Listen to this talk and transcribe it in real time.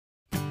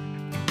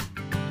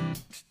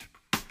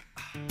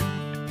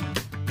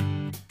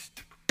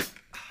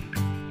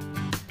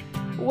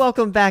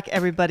Welcome back,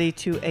 everybody,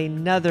 to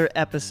another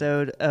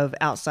episode of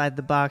Outside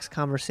the Box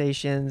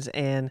Conversations.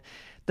 And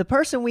the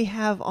person we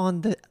have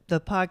on the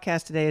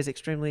podcast today is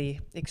extremely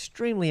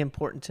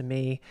important to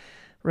me.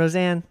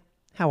 Roseanne,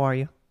 how are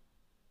you?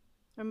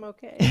 I'm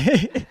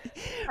okay.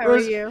 How are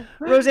you?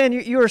 Roseanne,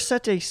 you are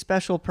such a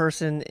special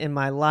person in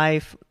my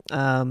life.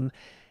 For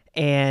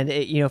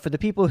the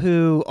people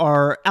who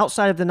are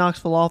outside of the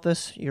Knoxville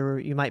office,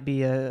 you might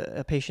be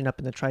a patient up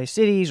in the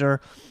Tri-Cities or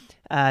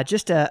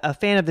just a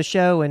fan of the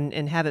show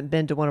and haven't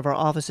been to one of our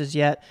offices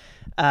yet.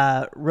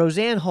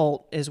 Roseanne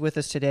Holt is with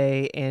us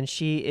today, and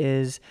she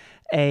is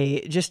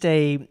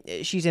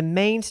she's a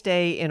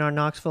mainstay in our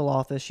Knoxville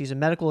office. She's a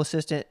medical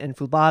assistant and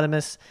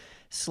phlebotomist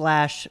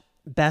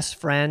 / best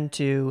friend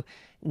to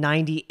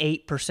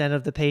 98%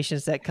 of the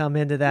patients that come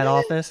into that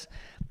office.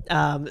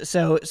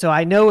 So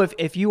I know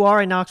if you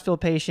are a Knoxville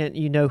patient,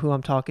 you know who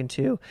I'm talking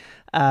to.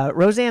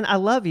 Roseanne, I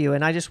love you,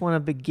 and I just want to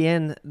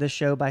begin the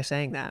show by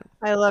saying that.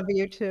 I love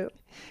you too.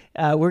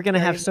 We're going to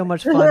have so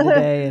much fun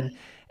today,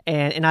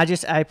 and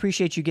I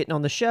appreciate you getting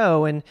on the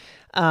show. And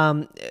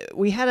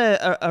we had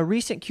a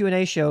recent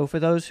Q&A show. For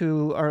those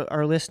who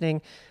are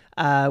listening,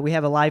 we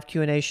have a live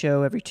Q&A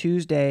show every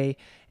Tuesday,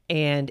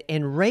 and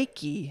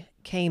Reiki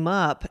came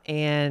up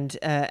and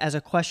as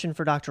a question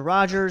for Dr.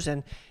 Rogers,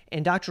 and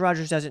Dr.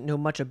 Rogers doesn't know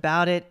much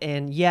about it,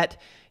 and yet,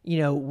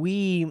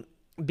 we,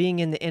 being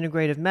in the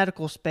integrative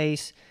medical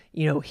space,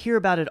 hear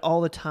about it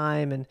all the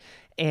time,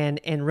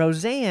 and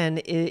Roseanne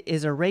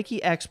is a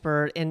Reiki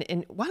expert,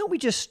 and why don't we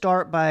just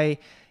start by,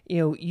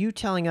 you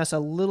telling us a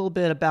little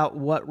bit about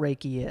what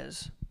Reiki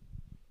is?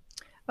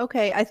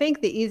 Okay, I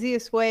think the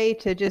easiest way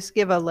to just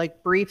give a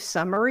brief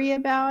summary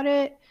about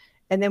it,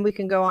 and then we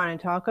can go on and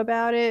talk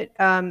about it.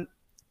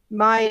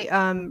 My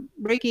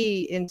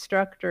Reiki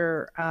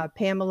instructor,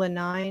 Pamela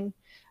Nine,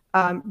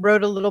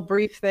 wrote a little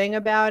brief thing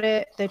about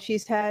it that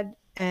she's had,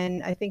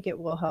 and I think it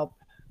will help.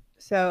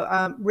 So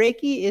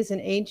Reiki is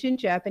an ancient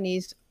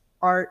Japanese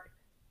art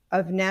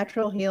of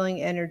natural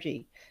healing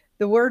energy.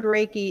 The word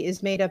Reiki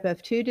is made up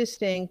of two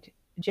distinct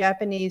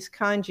Japanese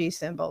kanji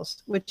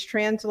symbols, which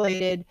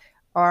translated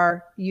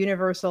are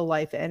universal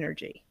life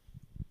energy.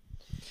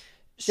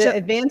 The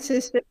advanced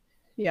system,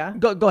 yeah.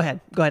 Go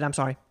ahead. I'm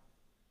sorry.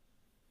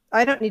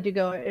 I don't need to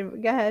go.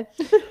 Go ahead.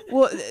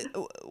 Well,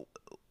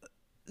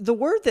 the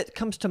word that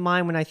comes to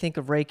mind when I think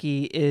of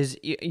Reiki is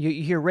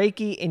you hear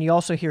Reiki and you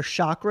also hear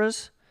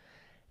chakras.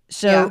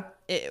 So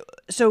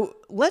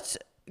let's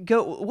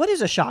go. What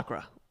is a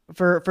chakra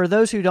for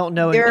those who don't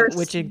know,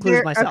 which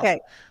includes myself?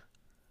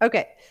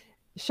 Okay.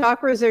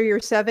 Chakras are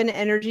your 7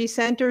 energy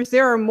centers.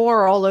 There are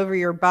more all over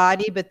your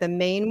body, but the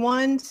main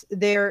ones,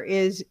 there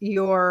is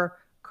your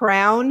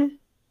crown,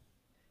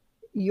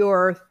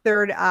 your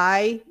third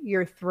eye,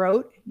 your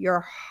throat, your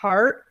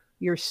heart,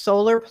 your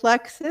solar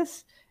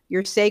plexus,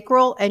 your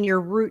sacral, and your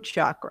root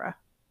chakra.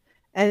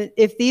 And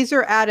if these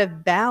are out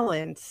of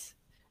balance,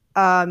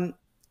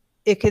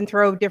 it can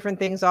throw different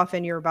things off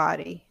in your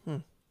body.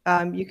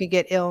 You can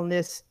get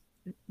illness,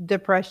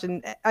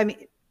 depression,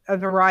 a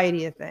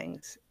variety of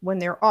things when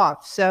they're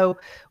off. So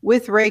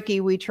with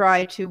Reiki, we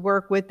try to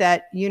work with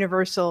that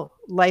universal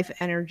life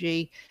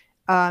energy,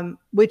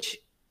 which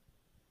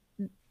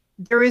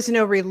there is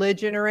no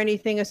religion or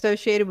anything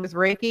associated with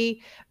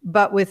Reiki,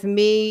 but with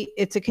me,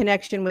 it's a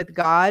connection with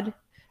God.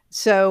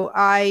 So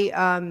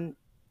I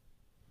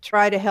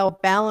try to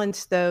help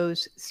balance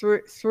those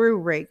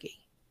through Reiki.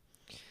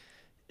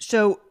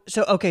 So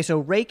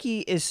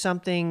Reiki is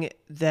something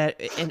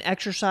an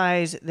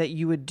exercise that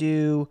you would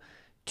do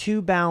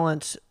to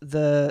balance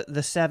the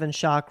 7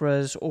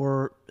 chakras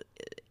or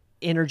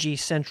energy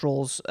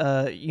centrals,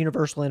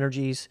 universal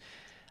energies.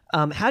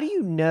 How do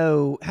you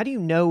know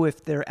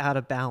if they're out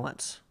of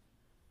balance?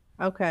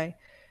 Okay.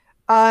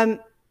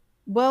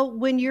 Well,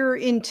 when you're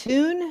in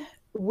tune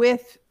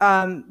with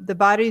the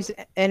body's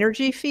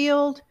energy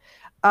field,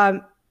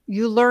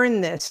 you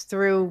learn this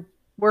through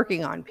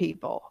working on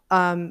people.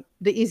 The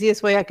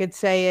easiest way I could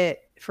say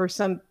it for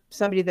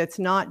somebody that's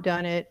not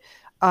done it,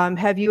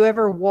 have you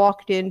ever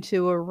walked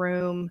into a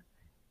room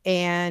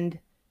and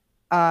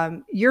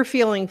you're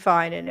feeling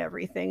fine and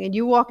everything, and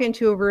you walk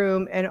into a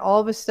room and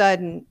all of a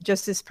sudden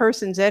just this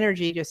person's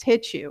energy just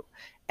hits you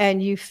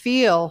and you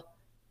feel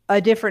a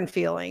different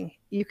feeling?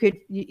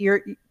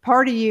 Your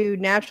part of you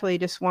naturally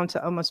just wants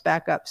to almost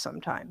back up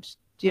sometimes.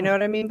 Do you know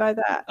what I mean by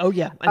that? Oh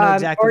yeah, I know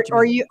exactly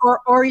what you mean.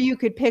 Or you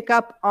could pick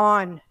up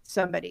on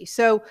somebody.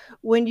 So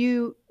when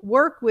you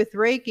work with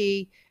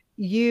Reiki,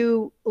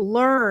 you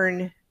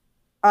learn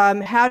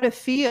how to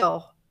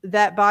feel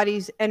that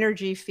body's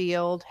energy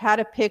field, how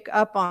to pick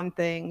up on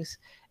things,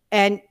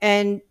 and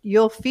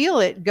you'll feel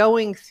it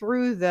going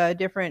through the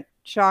different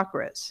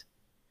chakras.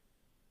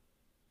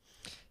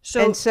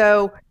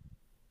 So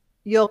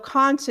you'll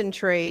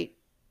concentrate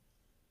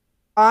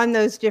on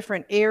those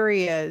different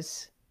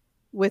areas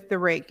with the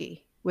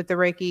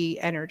Reiki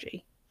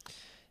energy.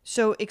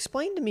 So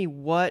explain to me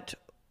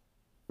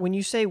when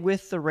you say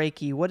with the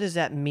Reiki, what does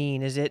that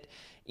mean? Is it,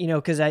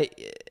 because I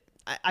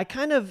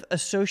kind of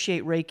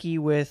associate Reiki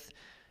with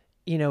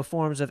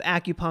forms of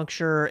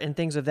acupuncture and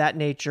things of that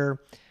nature.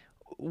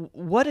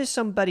 What is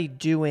somebody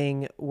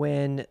doing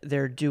when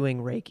they're doing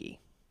Reiki?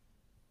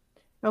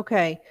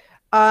 Okay.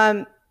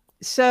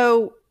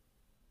 So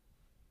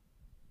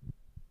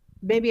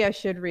maybe I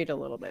should read a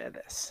little bit of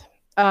this.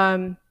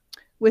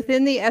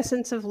 Within the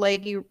essence of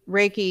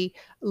Reiki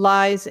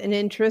lies an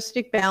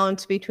intrinsic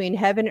balance between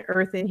heaven,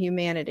 earth, and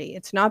humanity.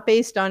 It's not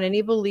based on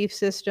any belief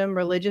system,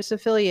 religious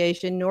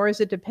affiliation, nor is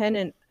it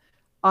dependent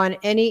on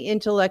any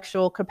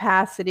intellectual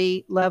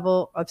capacity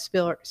level of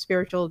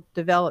spiritual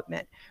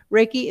development.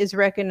 Reiki is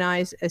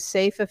recognized as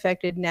safe,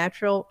 effective,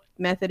 natural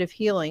method of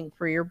healing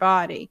for your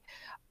body.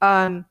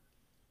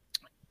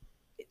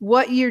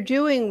 What you're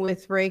doing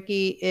with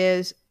Reiki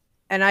is,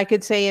 and I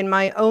could say in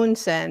my own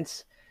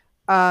sense,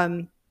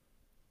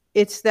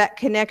 it's that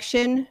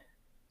connection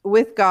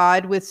with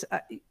God, with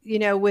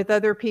with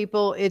other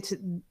people. It's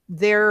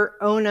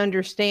their own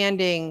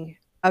understanding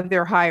of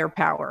their higher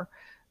power,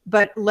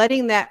 but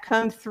letting that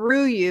come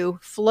through you,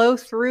 flow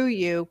through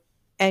you,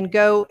 and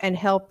go and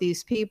help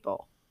these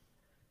people.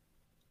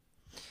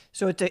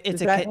 So it's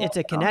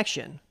a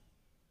connection.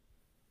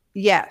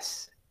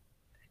 Yes,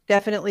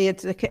 definitely.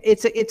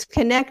 It's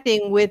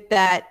connecting with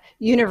that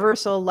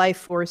universal life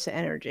force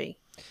energy.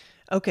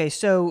 Okay,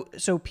 so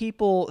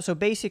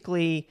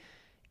basically,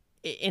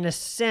 in a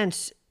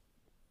sense,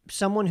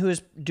 someone who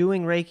is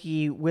doing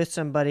Reiki with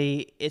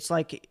somebody, it's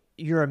like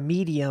you're a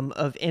medium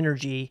of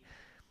energy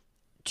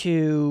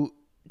to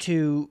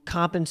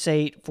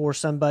compensate for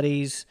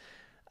somebody's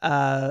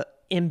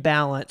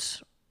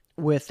imbalance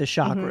with the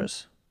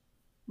chakras.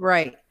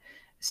 Right.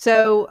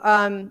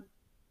 So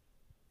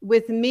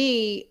with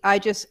me,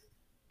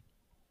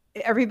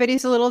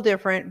 everybody's a little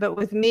different, but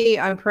with me,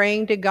 I'm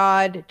praying to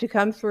God to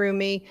come through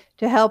me,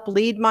 to help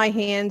lead my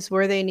hands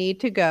where they need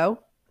to go,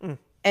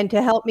 and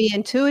to help me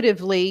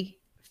intuitively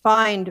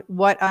find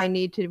what I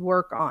need to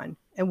work on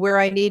and where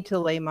I need to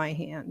lay my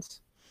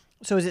hands.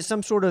 So is it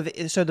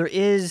so there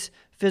is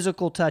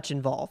physical touch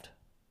involved?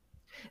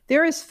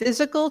 There is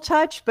physical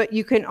touch, but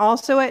you can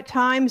also at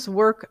times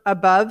work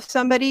above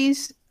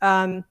somebody's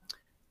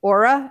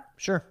aura.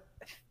 Sure.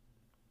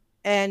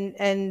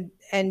 And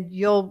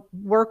you'll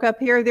work up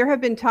here. There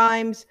have been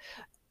times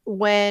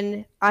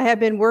when I have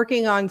been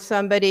working on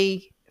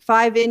somebody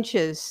 5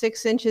 inches,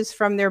 6 inches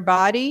from their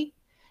body,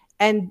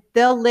 and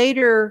they'll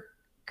later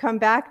come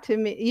back to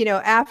me,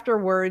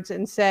 afterwards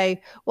and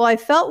say, well, I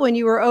felt when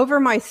you were over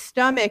my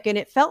stomach and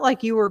it felt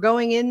like you were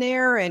going in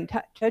there and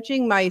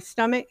touching my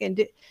stomach.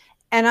 And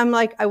I'm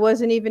like, I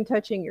wasn't even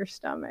touching your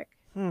stomach.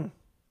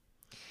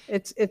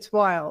 It's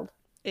wild.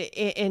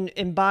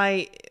 And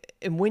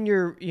when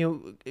you're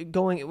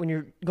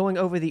going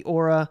over the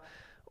aura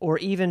or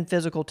even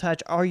physical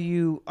touch, are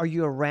you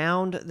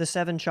around the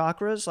 7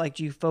 chakras? Like,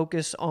 do you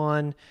focus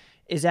on,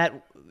 is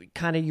that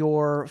kind of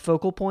your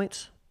focal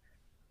points?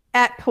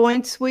 At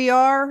points we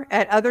are.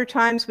 At other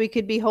times we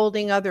could be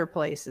holding other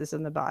places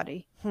in the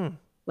body.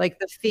 Like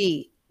the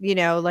feet,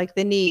 like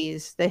the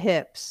knees, the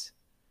hips,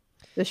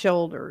 the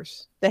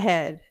shoulders, the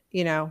head,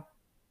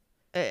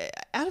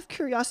 Out of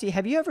curiosity,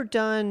 have you ever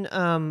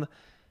done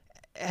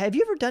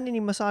any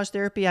massage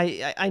therapy?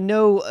 I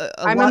know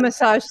I'm a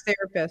massage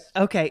therapist.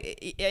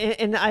 Okay,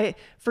 and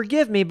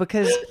forgive me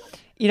because,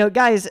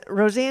 guys,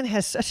 Roseanne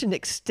has such an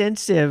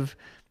extensive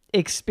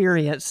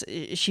experience.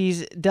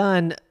 She's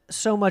done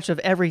so much of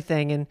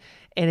everything, and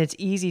it's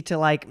easy to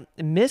like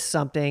miss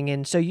something.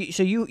 And so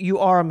you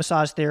are a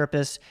massage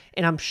therapist,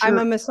 and I'm sure I'm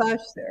a massage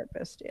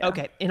therapist. Yeah.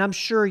 Okay, and I'm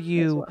sure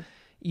you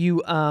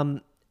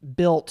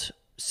built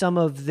some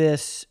of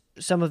the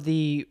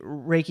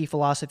Reiki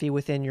philosophy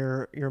within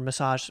your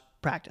massage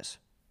practice.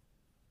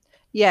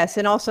 Yes,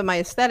 and also my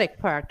aesthetic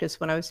practice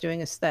when I was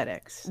doing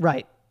aesthetics.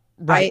 Right.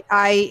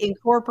 I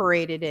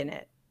incorporated in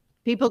it.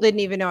 People didn't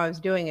even know I was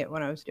doing it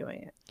when I was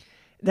doing it.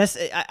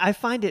 I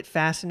find it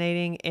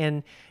fascinating,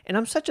 and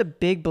I'm such a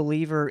big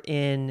believer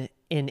in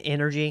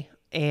energy.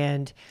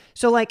 And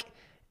so, like,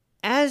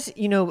 as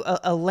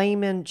a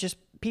layman, just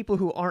people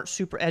who aren't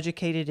super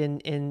educated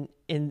in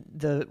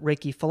the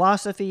Reiki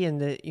philosophy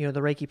and the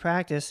Reiki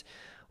practice,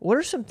 what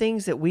are some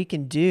things that we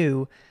can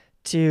do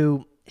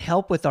to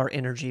help with our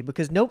energy?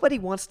 Because nobody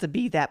wants to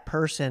be that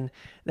person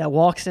that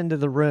walks into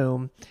the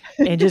room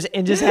and just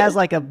has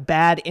like a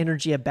bad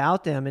energy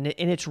about them, and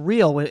it's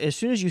real. As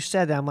soon as you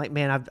said that, I'm like,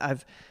 man,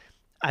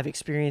 I've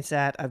experienced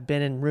that. I've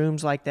been in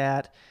rooms like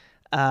that.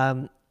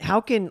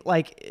 How can,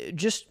 like,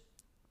 just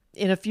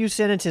in a few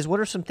sentences, what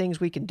are some things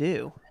we can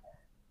do?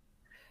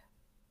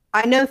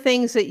 I know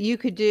things that you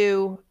could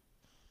do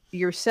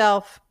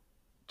yourself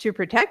to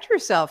protect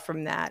yourself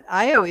from that.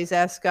 I always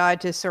ask God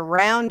to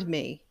surround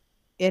me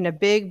in a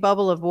big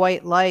bubble of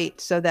white light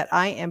so that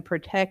I am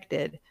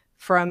protected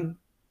from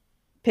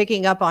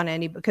picking up on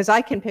because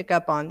I can pick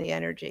up on the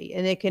energy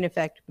and it can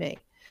affect me.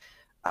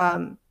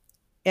 And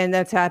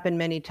that's happened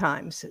many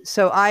times.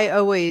 So I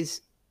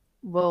always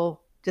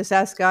will just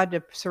ask God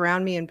to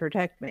surround me and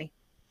protect me.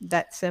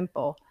 That's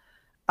simple.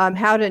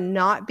 How to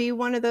not be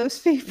one of those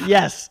people?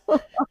 Yes.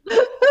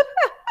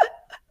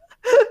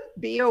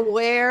 Be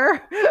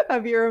aware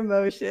of your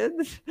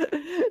emotions.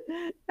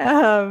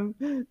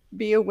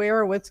 Be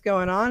aware of what's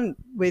going on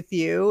with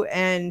you,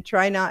 and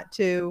try not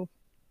to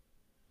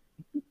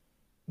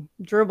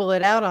dribble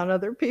it out on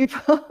other people.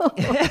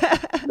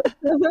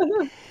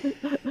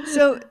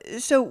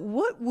 So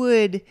what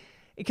would,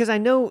 because I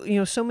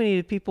know, so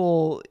many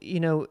people,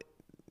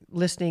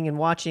 listening and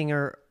watching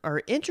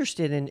are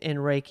interested in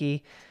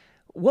Reiki.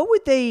 What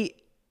would they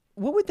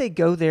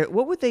go there?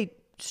 What would they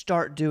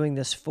start doing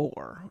this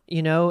for?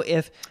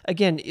 If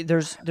again,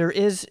 there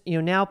is,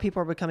 now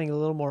people are becoming a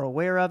little more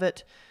aware of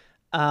it.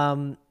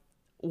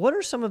 What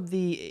are some of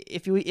the,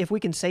 if we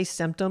can say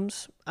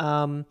symptoms,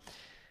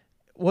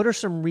 what are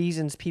some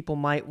reasons people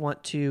might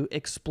want to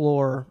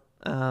explore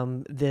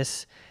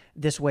this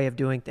way of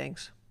doing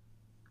things?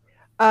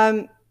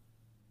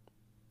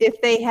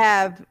 If they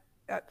have,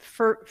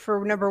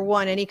 for number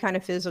one, any kind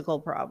of physical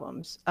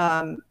problems,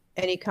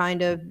 any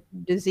kind of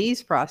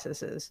disease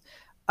processes,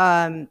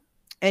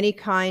 any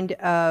kind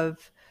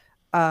of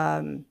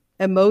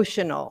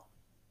emotional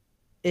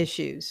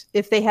issues,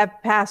 if they have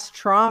past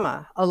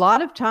trauma. A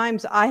lot of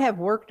times I have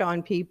worked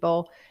on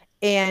people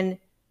and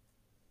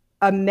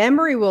a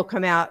memory will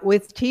come out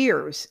with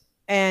tears,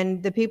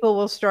 and the people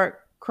will start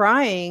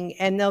crying,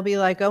 and they'll be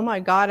like, oh my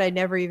God, I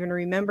never even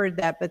remembered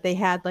that. But they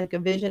had like a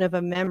vision of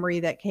a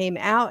memory that came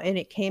out, and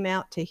it came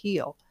out to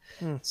heal.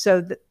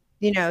 So,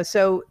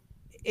 so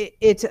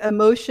it's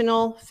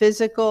emotional,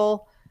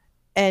 physical,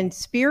 and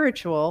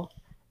spiritual.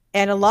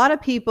 And a lot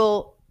of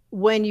people,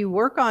 when you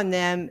work on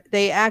them,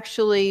 they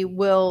actually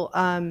will,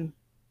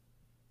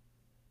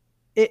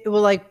 it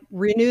will like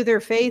renew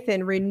their faith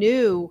and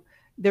renew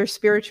their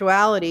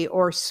spirituality,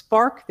 or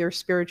spark their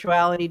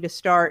spirituality to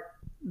start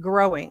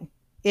growing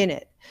in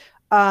it.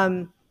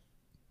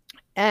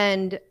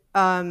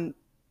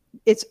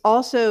 It's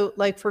also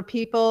like for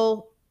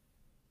people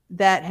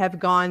that have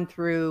gone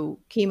through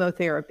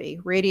chemotherapy,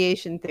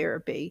 radiation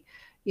therapy,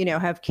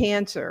 have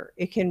cancer,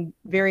 it can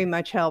very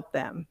much help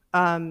them.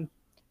 I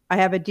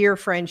have a dear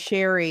friend,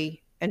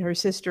 Sherry, and her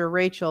sister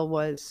Rachel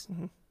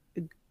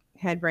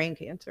had brain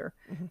cancer.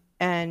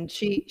 And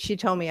she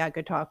told me I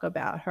could talk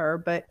about her,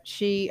 but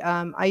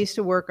I used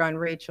to work on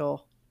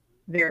Rachel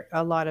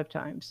a lot of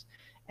times,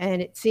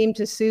 and it seemed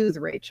to soothe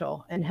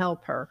Rachel and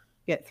help her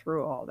get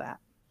through all that.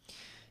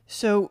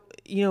 So,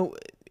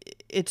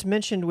 it's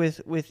mentioned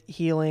with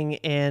healing,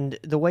 and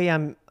the way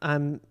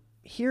I'm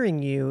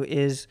hearing you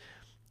is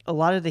a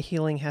lot of the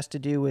healing has to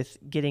do with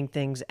getting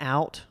things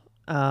out,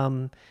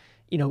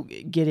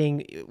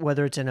 getting,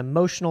 whether it's an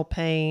emotional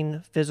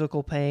pain,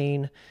 physical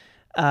pain.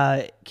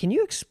 Can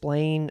you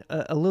explain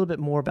a little bit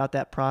more about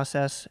that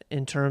process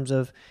in terms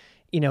of,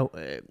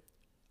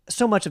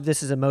 so much of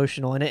this is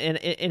emotional, and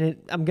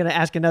I'm going to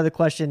ask another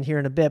question here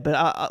in a bit,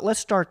 but let's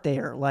start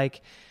there.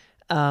 Like,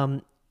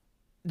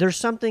 there's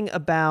something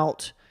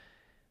about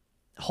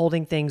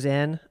holding things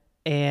in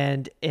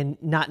and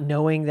not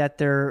knowing that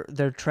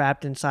they're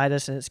trapped inside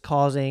us, and it's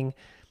causing,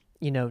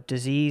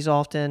 disease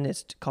often.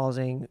 It's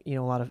causing, a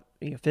lot of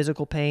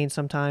physical pain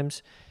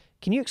sometimes.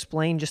 Can you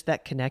explain just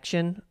that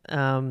connection,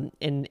 and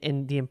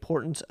the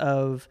importance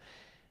of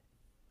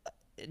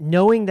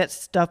knowing that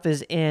stuff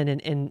is in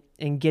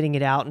and getting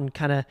it out, and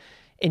kind of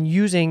and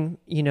using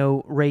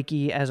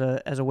Reiki as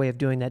a way of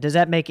doing that? Does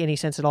that make any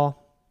sense at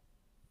all?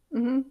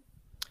 Mm-hmm.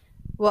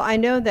 Well, I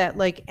know that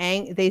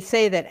they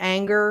say that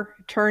anger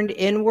turned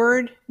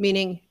inward,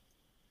 meaning,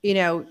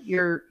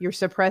 you're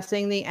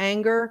suppressing the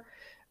anger,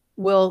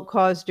 will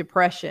cause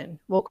depression,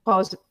 will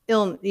cause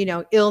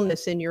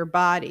illness in your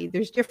body.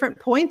 There's different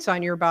points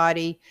on your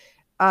body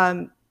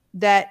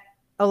that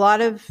a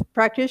lot of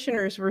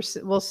practitioners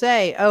will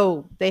say,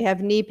 oh, they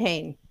have knee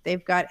pain,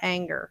 they've got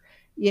anger.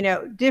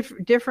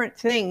 Different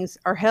things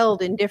are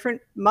held in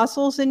different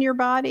muscles in your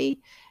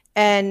body.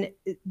 And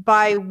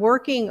by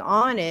working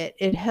on it,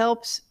 it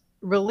helps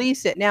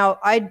release it. Now,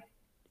 I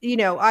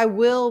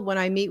will, when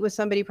I meet with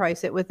somebody, probably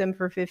sit with them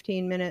for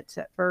 15 minutes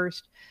at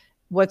first.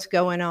 What's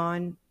going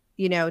on?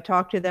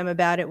 Talk to them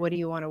about it. What do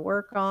you want to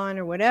work on,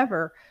 or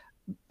whatever?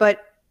 But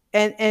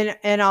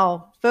and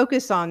I'll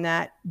focus on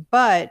that.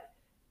 But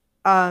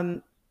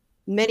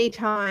many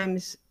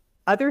times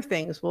other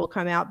things will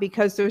come out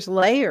because there's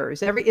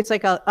layers. It's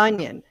like an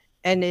onion,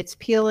 and it's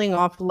peeling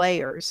off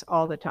layers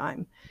all the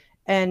time.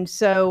 And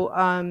so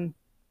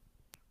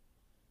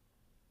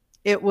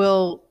it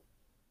will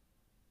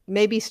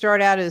maybe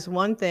start out as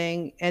one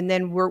thing, and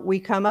then we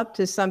come up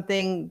to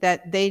something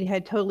that they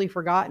had totally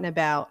forgotten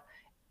about,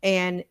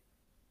 and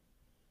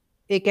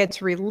it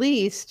gets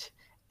released,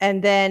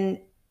 and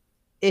then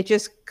it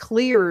just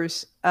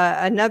clears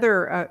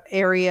another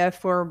area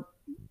for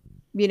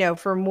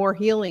more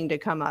healing to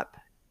come up.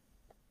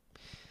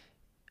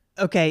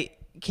 Okay.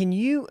 Can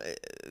you?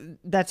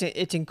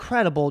 It's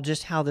incredible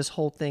just how this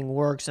whole thing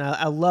works, and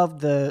I love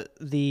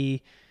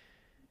the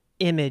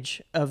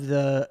image of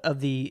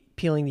the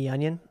peeling the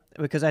onion,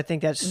 because I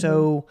think that's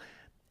so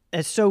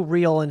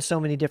real in so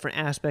many different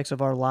aspects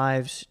of our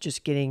lives.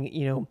 Just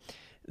getting,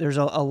 there's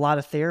a lot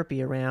of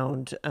therapy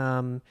around,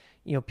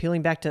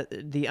 peeling back to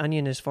the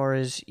onion as far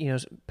as,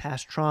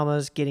 past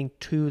traumas, getting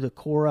to the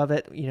core of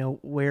it,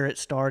 where it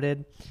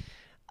started.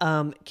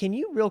 Can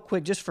you real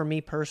quick, just for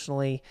me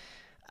personally,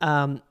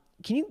 can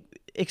you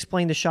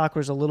explain the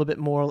chakras a little bit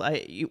more?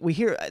 We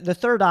hear the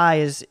third eye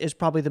is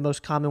probably the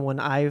most common one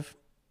I've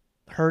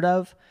heard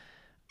of.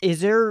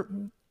 Is there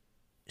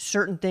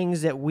certain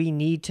things that we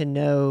need to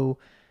know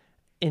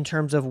in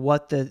terms of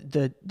what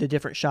the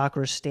different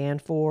chakras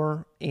stand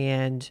for,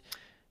 and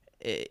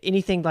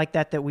anything like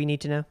that we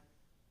need to know?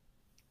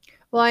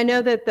 Well, I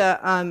know that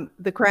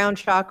the crown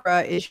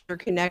chakra is your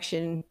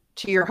connection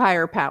to your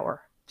higher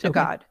power, to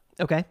God.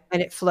 Okay.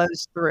 And it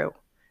flows through.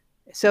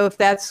 So if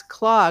that's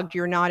clogged,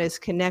 you're not as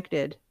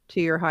connected to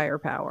your higher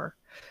power.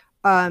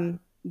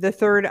 The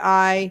third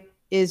eye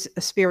is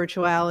a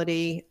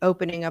spirituality,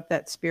 opening up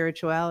that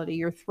spirituality.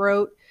 Your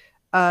throat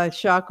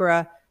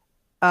chakra,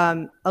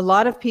 a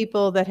lot of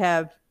people that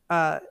have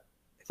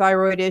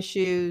thyroid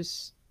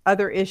issues,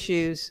 other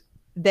issues,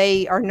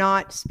 they are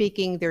not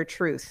speaking their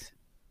truth.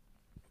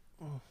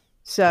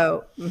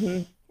 So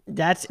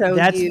that's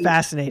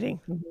fascinating.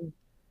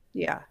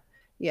 Yeah.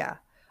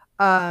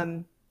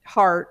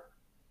 Heart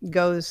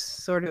goes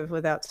sort of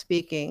without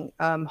speaking.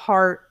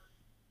 Heart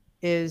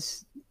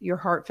is your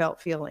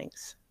heartfelt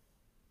feelings.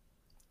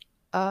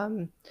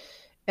 And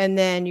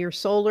then your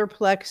solar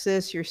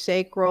plexus, your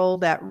sacral,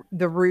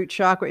 the root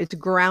chakra, it's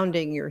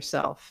grounding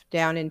yourself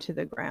down into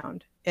the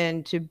ground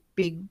and to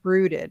be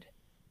rooted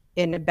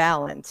in a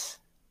balance.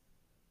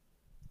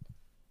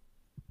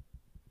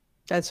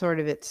 That's sort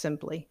of it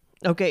simply.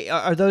 Okay.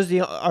 Are those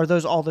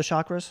all the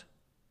chakras?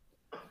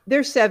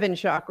 There's 7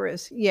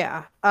 chakras.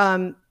 Yeah.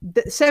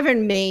 The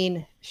 7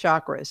 main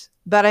chakras,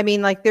 but I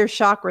mean, like, there's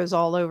chakras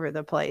all over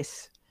the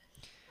place.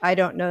 I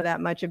don't know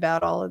that much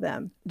about all of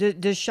them.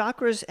 Does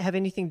chakras have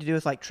anything to do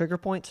with like trigger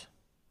points?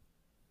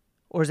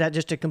 Or is that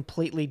just a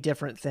completely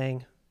different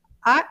thing?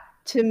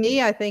 To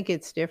me, I think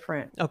it's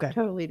different. Okay.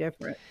 Totally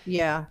different.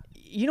 Yeah.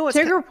 You know what?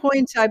 Trigger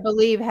points, I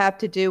believe, have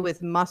to do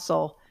with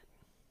muscle.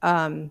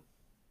 That's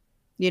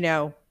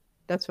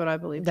what I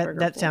believe.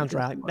 That sounds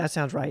right. That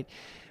sounds right.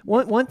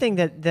 One thing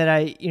that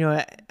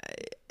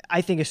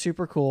I think is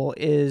super cool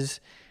is,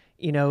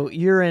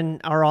 you're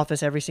in our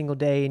office every single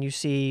day and you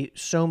see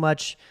so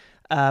much.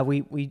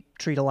 We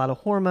treat a lot of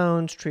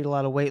hormones, treat a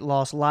lot of weight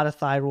loss, a lot of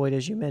thyroid,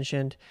 as you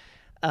mentioned.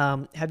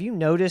 Have you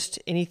noticed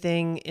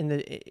anything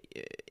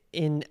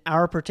in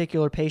our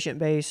particular patient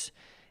base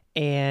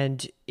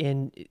and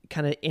in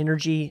kind of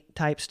energy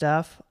type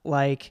stuff,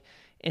 like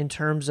in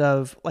terms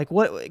of like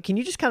what? Can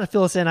you just kind of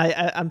fill us in?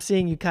 I'm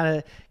seeing you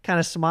kind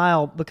of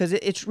smile because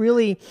it's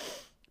really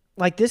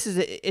like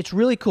it's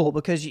really cool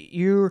because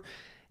you've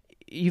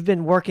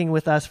been working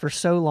with us for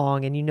so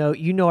long and you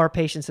know our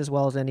patients as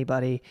well as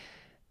anybody.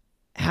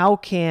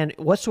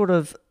 What sort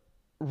of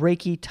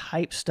Reiki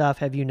type stuff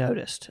have you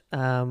noticed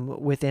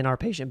within our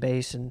patient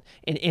base and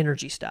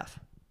energy stuff?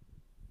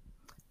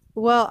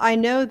 Well, I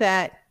know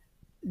that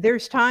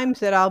there's times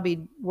that I'll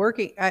be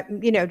working,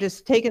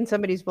 just taking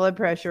somebody's blood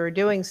pressure or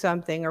doing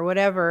something or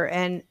whatever,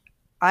 and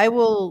I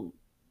will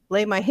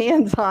lay my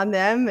hands on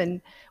them,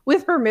 and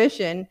with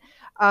permission.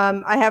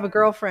 I have a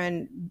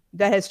girlfriend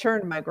that has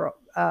turned to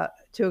a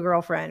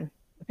girlfriend,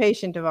 a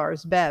patient of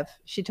ours, Bev.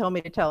 She told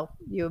me to tell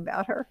you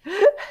about her.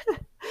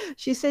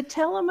 She said,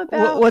 "Tell them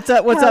about what's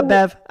up. What's up,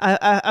 Bev?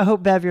 I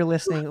hope, Bev, you're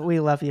listening. We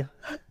love you."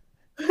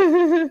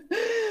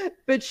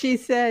 But she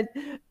said,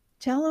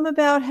 "Tell them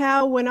about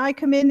how when I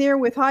come in there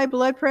with high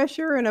blood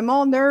pressure and I'm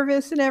all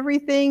nervous and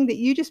everything, that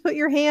you just put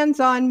your hands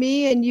on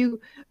me and you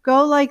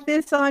go like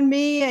this on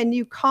me and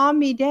you calm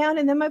me down,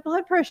 and then my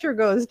blood pressure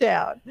goes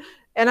down."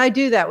 And I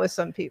do that with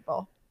some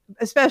people,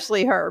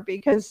 especially her,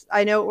 because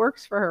I know it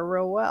works for her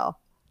real well.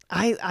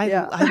 I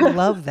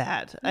love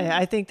that.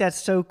 I think that's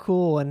so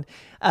cool. And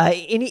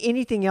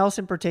anything else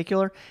in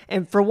particular?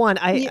 And for one,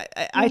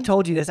 I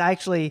told you this. I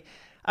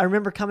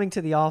remember coming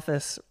to the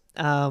office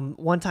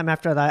one time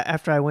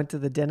after I went to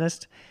the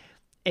dentist,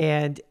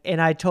 and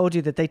I told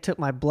you that they took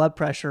my blood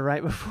pressure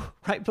right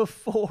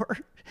before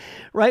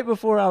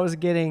I was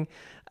getting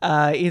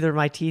either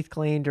my teeth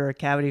cleaned or a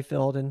cavity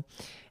filled,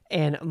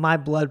 and my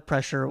blood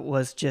pressure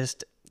was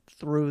just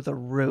through the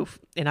roof.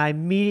 And I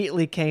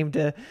immediately came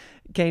to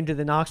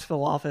the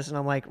Knoxville office and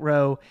I'm like,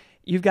 "Ro,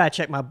 you've got to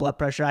check my blood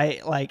pressure.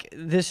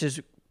 This is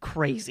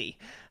crazy."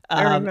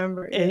 I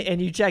remember.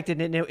 And you checked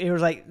it and it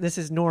was like, "This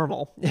is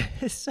normal."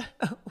 So,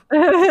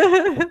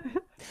 but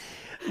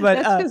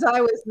that's because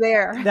I was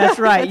there. That's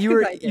right.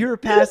 You were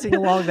passing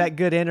along that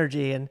good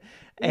energy and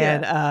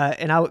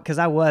because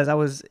I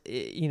was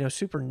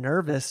super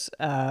nervous.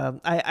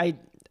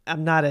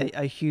 I'm not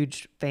a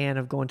huge fan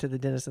of going to the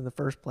dentist in the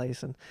first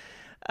place, and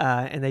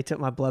they took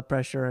my blood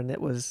pressure and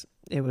it was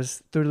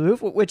through the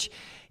roof, which,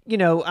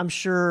 I'm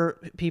sure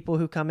people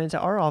who come into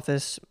our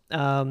office,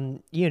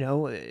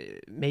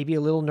 maybe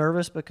a little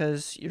nervous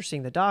because you're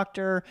seeing the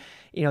doctor,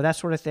 that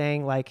sort of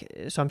thing.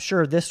 So I'm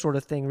sure this sort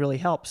of thing really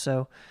helps.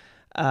 So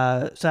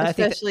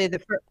especially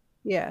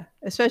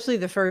especially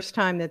the first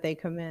time that they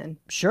come in.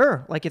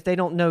 Sure. Like if they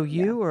don't know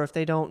you or if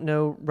they don't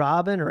know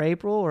Robin or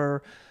April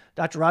or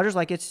Dr. Rogers,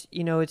 like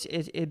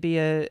it'd be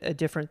a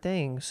different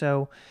thing.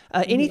 So,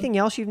 anything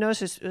else you've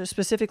noticed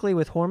specifically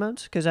with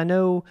hormones? Because I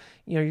know,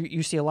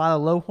 you see a lot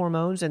of low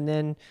hormones, and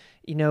then,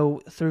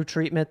 through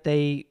treatment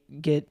they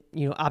get,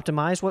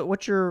 optimized.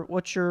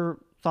 What's your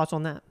thoughts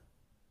on that?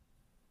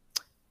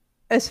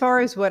 As far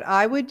as what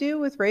I would do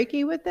with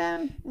Reiki with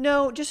them?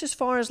 No, just as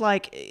far as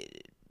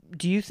like,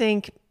 do you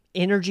think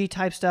energy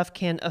type stuff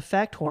can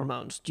affect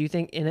hormones? Do you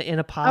think in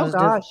a Oh positive,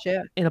 gosh,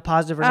 yeah. in a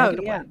positive or Oh negative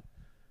way? yeah.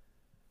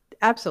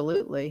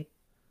 Absolutely.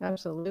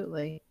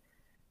 Absolutely.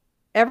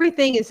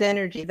 Everything is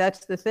energy.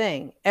 That's the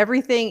thing.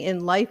 Everything in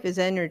life is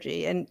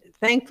energy. And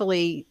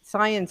thankfully,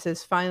 science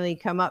has finally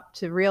come up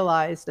to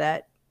realize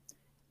that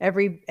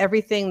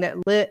everything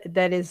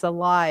that is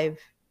alive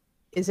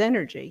is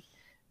energy.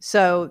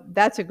 So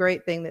that's a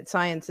great thing that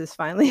science is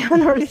finally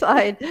on our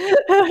side.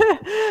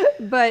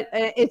 But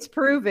it's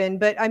proven.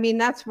 But I mean,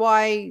 that's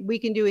why we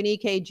can do an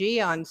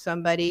EKG on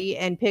somebody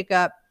and pick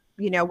up,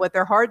 what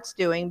their heart's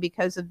doing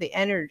because of the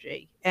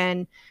energy.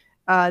 And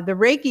the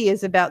Reiki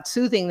is about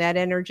soothing that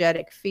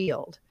energetic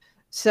field.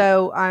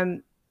 So,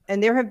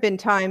 and there have been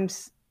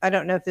times, I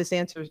don't know if this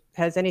answer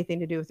has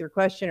anything to do with your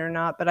question or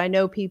not, but I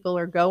know people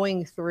are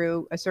going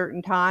through a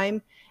certain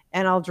time,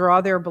 and I'll draw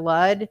their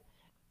blood,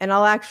 and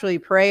I'll actually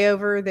pray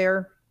over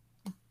their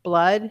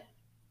blood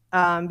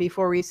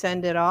before we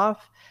send it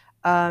off.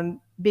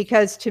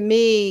 Because to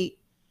me,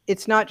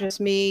 it's not just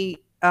me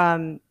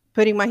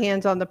putting my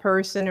hands on the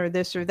person or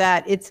this or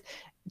that.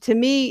 To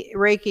me,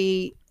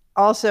 Reiki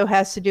also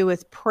has to do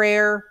with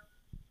prayer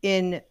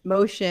in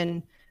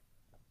motion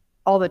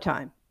all the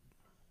time.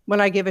 When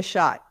I give a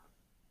shot,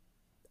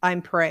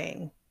 I'm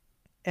praying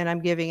and I'm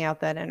giving out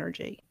that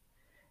energy.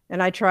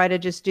 And I try to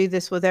just do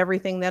this with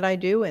everything that I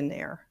do in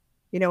there.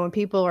 When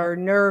people are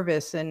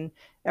nervous and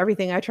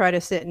everything, I try to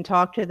sit and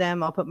talk to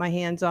them. I'll put my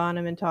hands on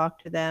them and talk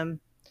to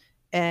them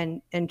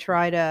and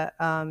try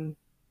to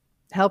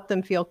help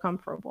them feel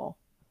comfortable.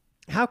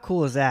 How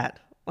cool is that?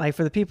 Like,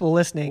 for the people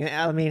listening,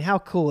 I mean, how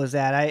cool is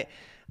that?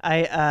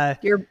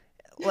 Your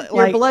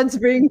blood's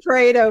being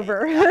prayed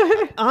over.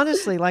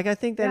 Honestly, like, I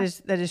think that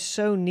is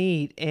so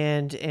neat,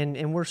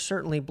 and we're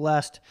certainly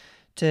blessed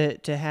to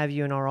have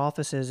you in our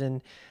offices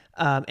and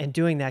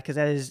doing that, because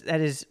that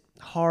is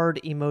hard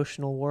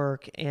emotional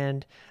work.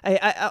 And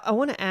I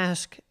want to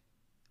ask,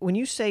 when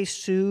you say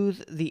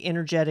soothe the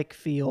energetic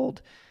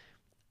field,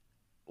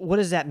 what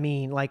does that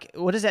mean? Like,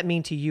 what does that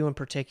mean to you in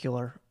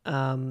particular?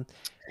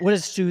 What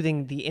does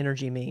soothing the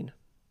energy mean?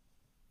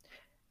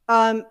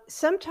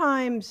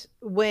 Sometimes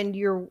when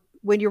you're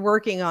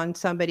working on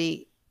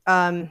somebody,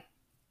 and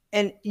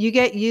you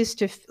get used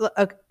to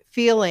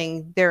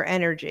feeling their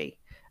energy,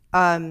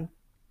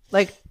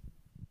 like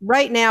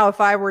right now,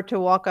 if I were to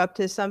walk up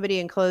to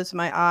somebody and close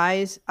my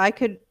eyes,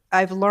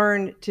 I've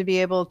learned to be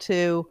able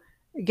to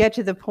get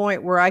to the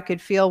point where I could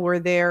feel where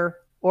their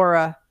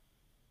aura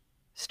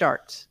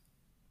starts,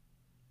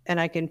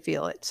 and I can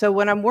feel it. So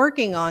when I'm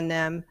working on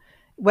them,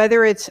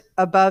 whether it's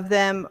above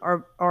them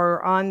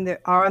or on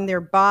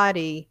their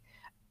body,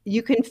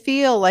 you can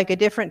feel like a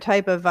different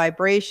type of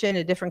vibration,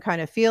 a different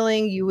kind of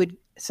feeling.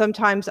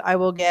 Sometimes I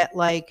will get,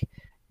 like,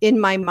 in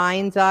my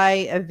mind's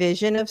eye, a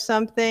vision of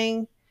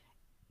something,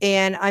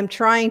 and I'm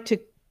trying to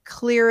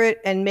clear it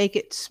and make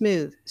it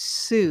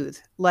soothe,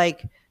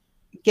 like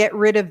get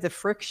rid of the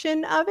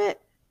friction of it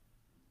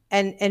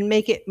and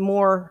make it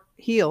more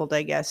healed,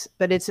 I guess.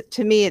 But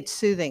to me, it's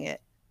soothing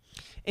it.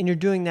 And you're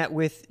doing that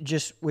with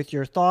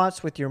your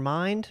thoughts, with your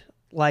mind,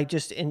 like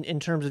just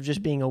in terms of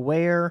just being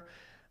aware,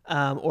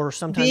 or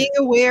sometimes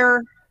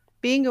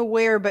being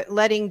aware, but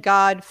letting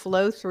God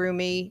flow through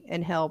me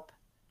and help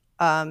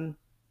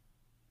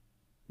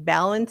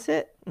balance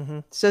it. Mm-hmm.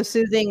 So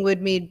soothing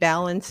would mean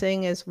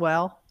balancing as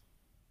well.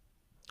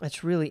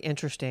 That's really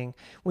interesting.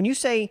 When you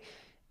say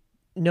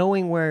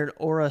knowing where an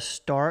aura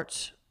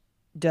starts,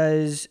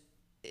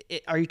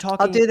 are you talking?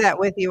 I'll do that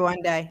with you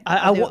one day.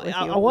 I want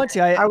to.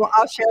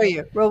 I'll show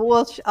you.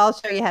 I'll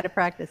show you how to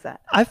practice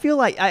that. I feel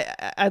like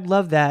I'd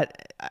love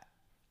that.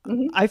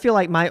 Mm-hmm. I feel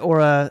like my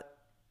aura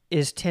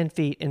is 10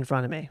 feet in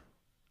front of me.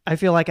 I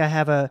feel like I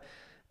have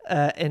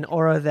an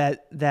aura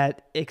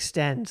that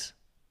extends.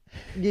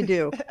 You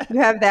do.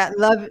 You have that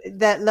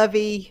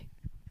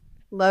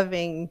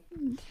loving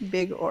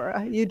big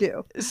aura. You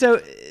do. So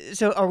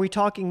are we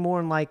talking more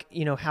in, like,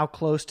 how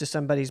close to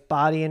somebody's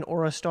body an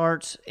aura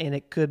starts? And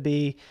it could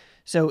be,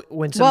 so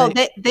when somebody...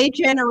 Well, they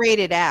generate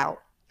it out.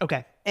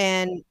 Okay.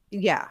 And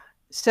yeah.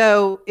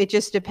 So it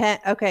just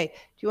depends. Okay.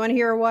 Do you want to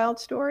hear a wild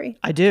story?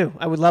 I do.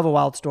 I would love a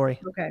wild story.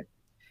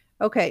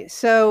 Okay.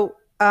 So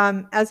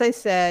as I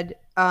said,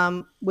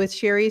 with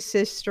Sherry's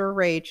sister,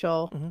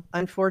 Rachel, mm-hmm.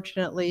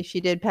 Unfortunately,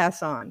 she did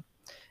pass on.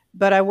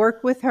 But I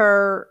worked with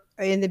her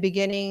in the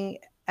beginning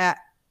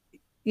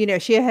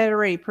she had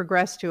already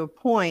progressed to a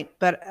point,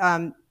 but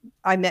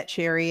I met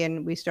Sherry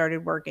and we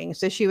started working.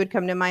 So she would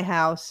come to my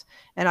house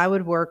and I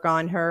would work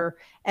on her.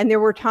 And there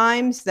were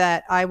times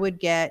that I would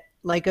get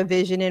like a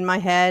vision in my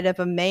head of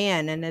a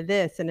man and a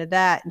this and a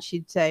that. And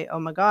she'd say, "Oh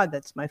my God,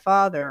 that's my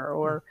father."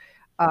 Or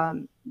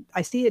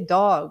I see a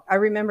dog. I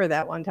remember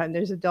that one time.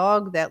 There's a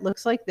dog that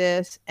looks like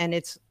this, and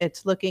it's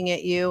looking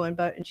at you, and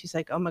she's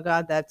like, oh my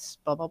God, that's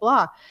blah blah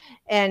blah.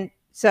 And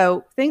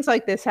so things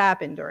like this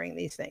happen during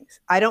these things.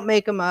 I don't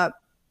make them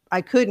up.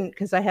 I couldn't,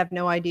 because I have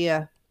no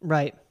idea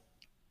Right.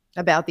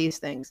 about these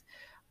things.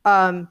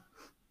 Um,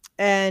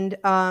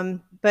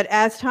 but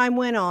as time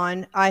went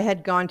on, I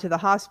had gone to the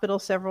hospital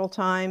several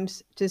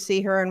times to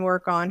see her and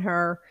work on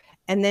her.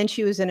 And then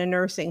she was in a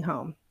nursing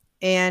home.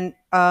 And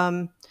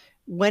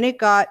when it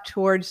got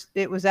towards,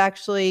 it was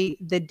actually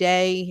the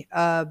day,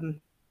 and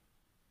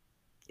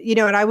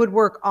I would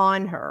work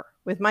on her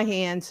with my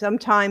hands,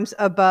 sometimes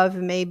above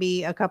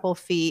maybe a couple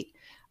feet.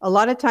 A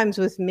lot of times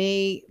with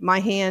me, my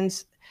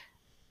hands,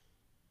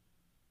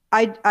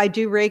 I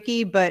do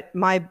Reiki, but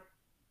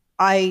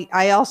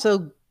I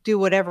also do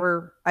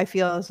whatever I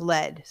feel is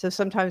led. So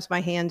sometimes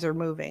my hands are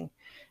moving.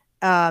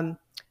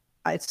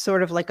 It's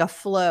sort of like a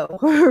flow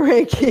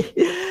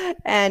Reiki.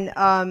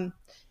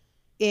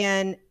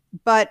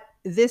 But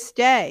this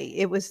day,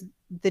 it was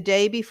the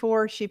day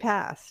before she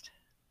passed.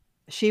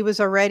 She was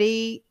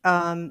already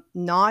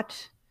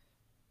not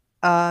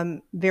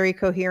very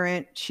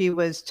coherent. She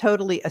was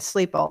totally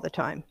asleep all the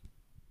time.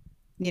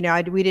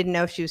 We didn't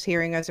know if she was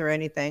hearing us or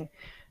anything.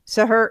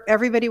 So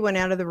everybody went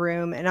out of the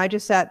room, and I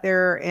just sat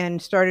there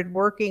and started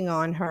working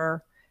on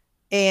her.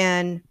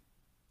 And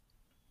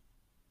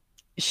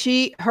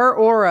her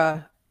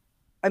aura,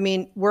 I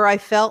mean, where I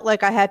felt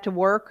like I had to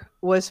work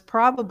was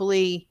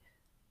probably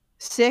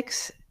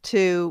 6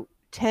 to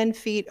 10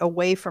 feet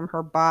away from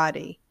her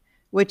body,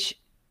 which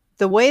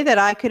the way that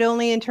I could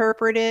only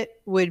interpret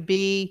it would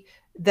be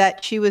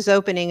that she was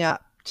opening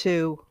up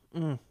to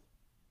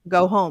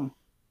go home.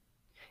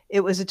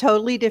 It was a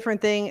totally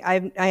different thing.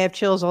 I have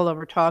chills all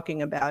over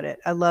talking about it.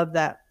 I love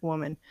that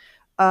woman.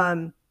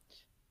 But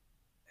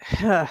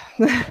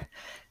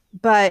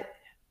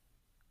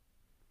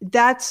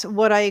that's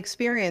what I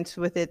experienced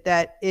with it,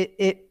 that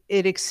it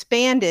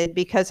expanded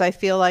because I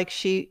feel like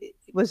she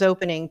was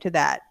opening to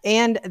that.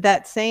 And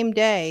that same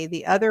day,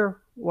 the other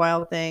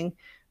wild thing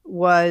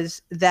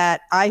was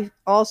that I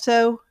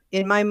also,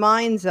 in my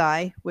mind's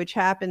eye, which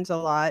happens a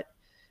lot,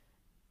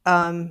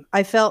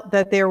 I felt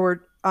that there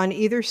were on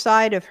either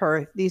side of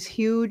her these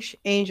huge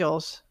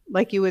angels,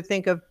 like you would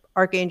think of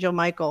Archangel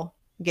Michael,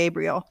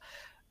 Gabriel,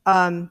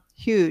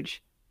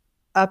 huge,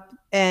 up,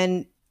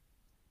 and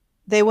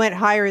they went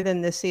higher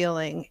than the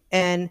ceiling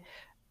and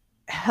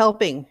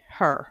helping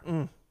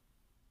her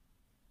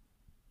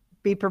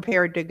be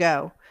prepared to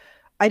go.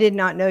 I did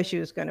not know she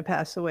was going to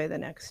pass away the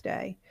next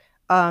day.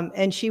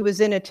 And she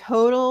was in a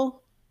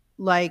total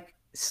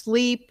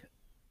sleep,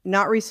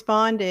 not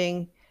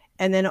responding.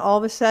 And then all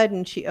of a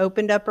sudden she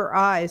opened up her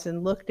eyes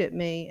and looked at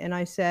me, and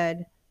I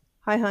said,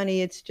 "Hi,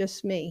 honey, it's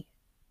just me,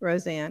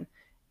 Roseanne."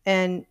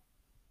 And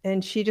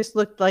she just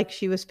looked like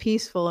she was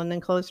peaceful, and then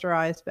closed her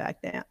eyes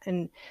back down.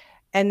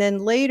 And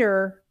then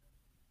later,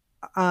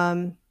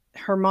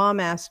 her mom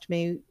asked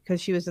me, because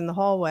she was in the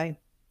hallway,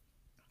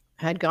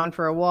 had gone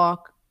for a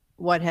walk,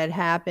 what had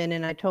happened.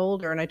 And I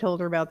told her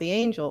about the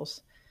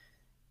angels.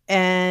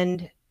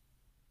 And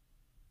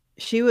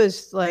she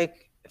was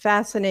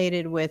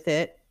fascinated with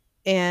it.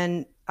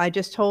 And I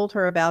just told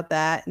her about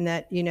that, and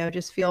that,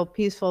 just feel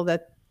peaceful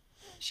that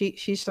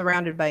she's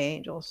surrounded by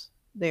angels.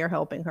 They are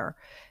helping her.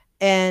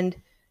 And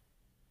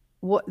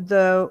what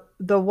the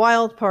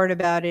wild part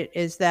about it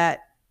is that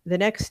the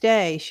next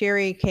day,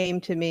 Sherry came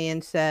to me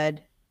and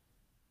said,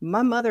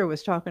 "My mother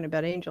was talking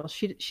about angels.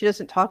 She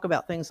doesn't talk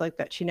about things like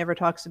that. She never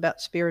talks about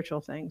spiritual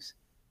things."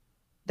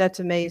 That's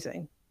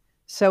amazing.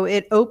 So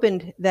it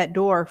opened that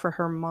door for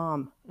her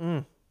mom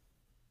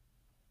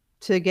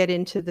to get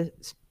into the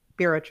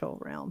spiritual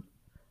realm.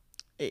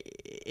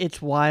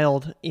 It's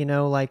wild,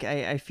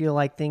 I feel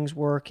like things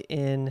work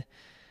in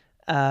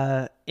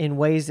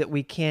ways that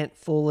we can't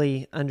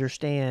fully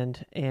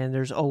understand, and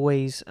there's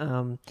always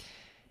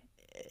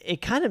it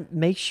kind of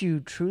makes you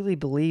truly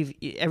believe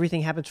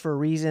everything happens for a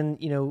reason.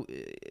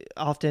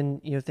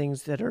 Often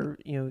things that are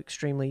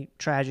extremely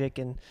tragic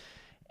and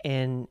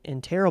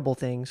terrible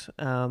things,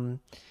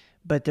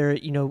 but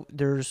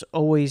there's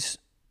always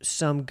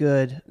some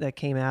good that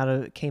came out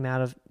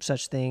of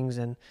such things.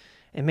 And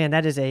man,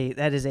 that is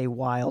a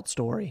wild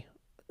story.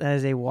 That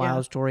is a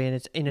wild story, and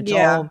it's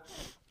all,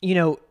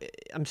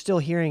 I'm still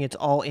hearing it's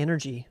all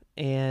energy,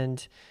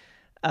 and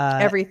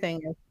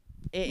everything is.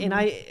 And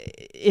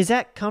is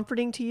that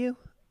comforting to you,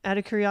 out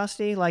of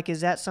curiosity?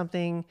 Is that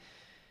something,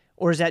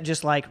 or is that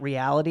just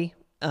reality?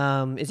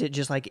 Is it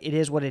just it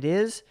is what it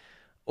is,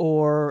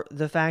 or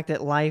the fact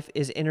that life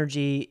is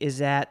energy? Is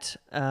that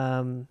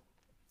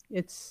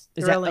it's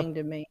thrilling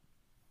to me.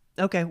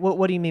 Okay,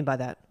 what do you mean by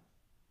that?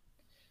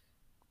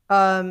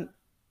 The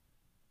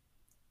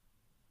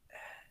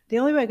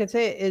only way I can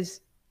say it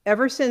is,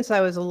 ever since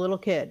I was a little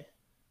kid,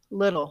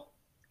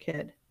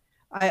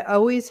 I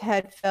always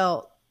had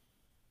felt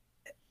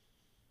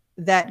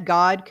that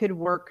God could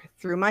work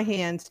through my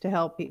hands to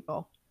help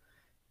people,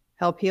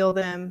 help heal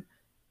them.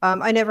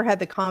 I never had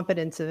the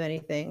confidence of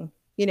anything,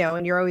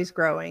 and you're always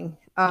growing.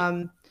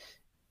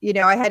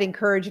 I had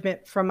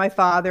encouragement from my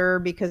father,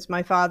 because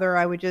my father,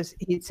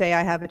 he'd say,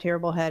 I have a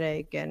terrible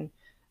headache. And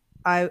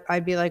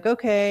I'd be like,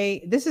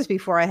 okay, this is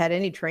before I had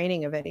any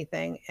training of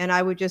anything. And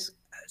I would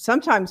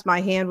sometimes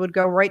my hand would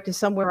go right to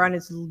somewhere on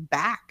his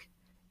back.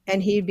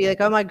 And he'd be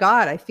like, oh my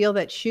God, I feel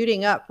that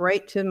shooting up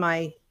right to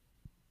my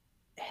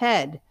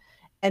head.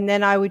 And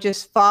then I would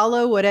just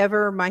follow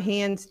whatever my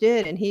hands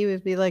did. And he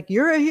would be like,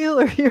 you're a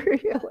healer, you're a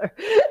healer.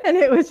 And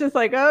it was just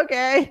like,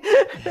 okay.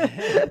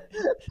 But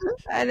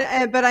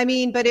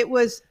it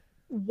was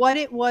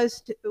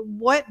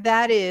what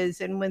that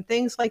is. And when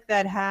things like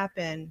that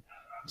happen,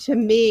 to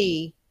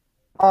me,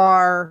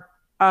 are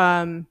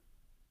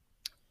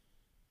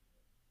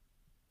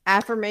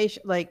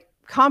affirmation, like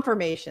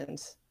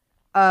confirmations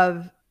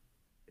of,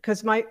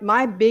 because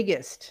my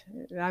biggest,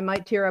 I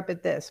might tear up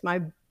at this,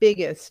 my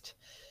biggest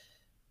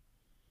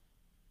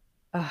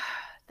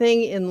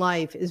thing in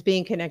life is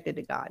being connected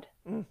to God.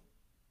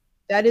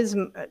 That is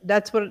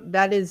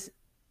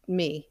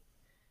me.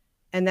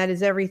 And that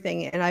is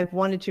everything. And I've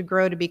wanted to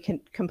grow to be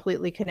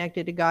completely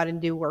connected to God and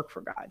do work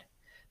for God.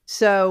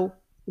 So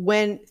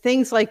when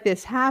things like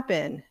this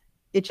happen,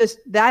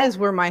 that is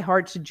where my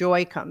heart's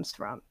joy comes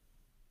from.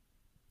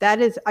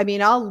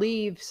 I'll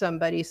leave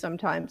somebody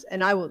sometimes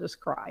and I will just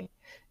cry,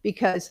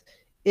 because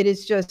it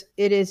is just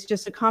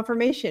a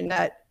confirmation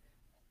that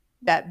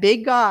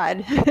big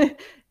God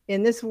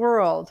in this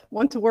world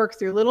wants to work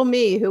through little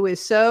me, who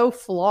is so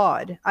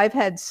flawed.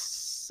 I'm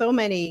so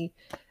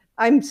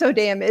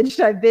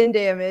damaged. I've been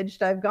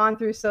damaged. I've gone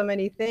through so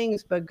many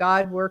things, but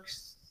God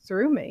works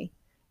through me.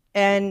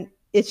 And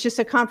it's just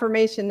a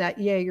confirmation that,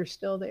 yeah, you're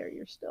still there.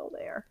 You're still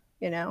there,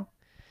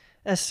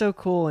 That's so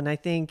cool. And I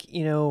think,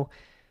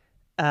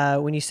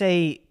 when you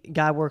say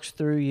God works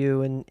through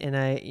you, and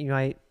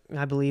I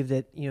believe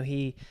that,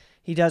 he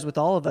does with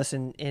all of us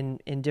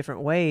in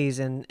different ways.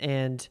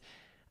 And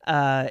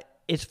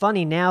it's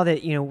funny now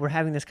that, we're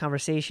having this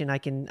conversation, I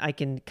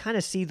can kind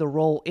of see the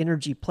role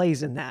energy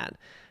plays in that,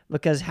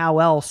 because how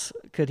else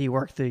could he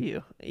work through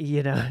you?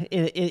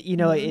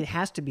 It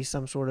has to be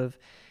some sort of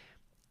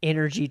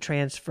energy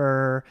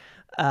transfer,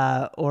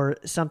 or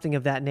something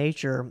of that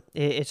nature.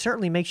 It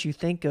certainly makes you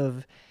think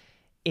of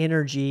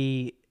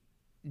energy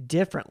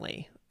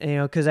differently,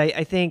 because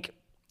I think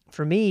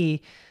for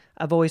me,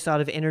 I've always thought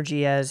of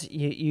energy as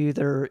you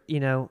either,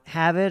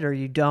 have it or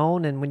you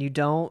don't. And when you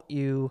don't,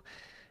 you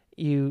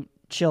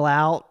chill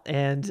out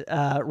and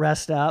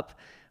rest up.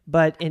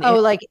 But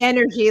like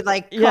energy,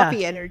 like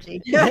coffee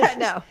energy.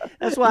 No,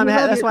 that's why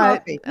that's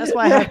why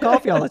I have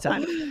coffee all the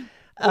time.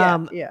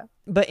 Yeah.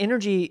 But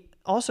energy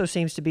also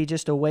seems to be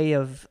just a way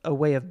of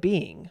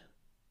being,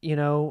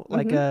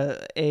 like a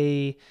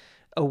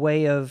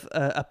way of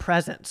a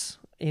presence,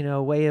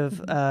 a way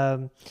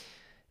of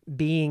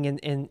being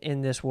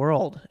in this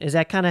world. Is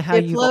that kind of how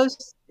it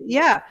flows?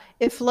 Yeah,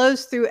 it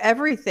flows through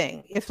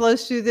everything. It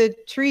flows through the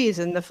trees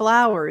and the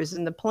flowers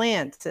and the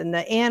plants and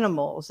the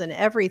animals and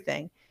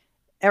everything.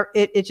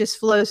 It just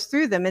flows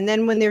through them. And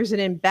then when there's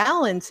an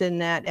imbalance in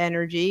that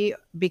energy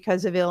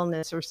because of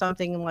illness or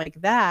something like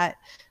that,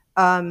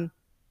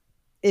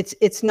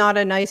 it's not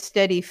a nice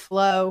steady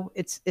flow.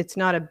 It's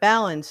not a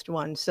balanced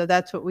one. So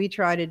that's what we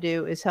try to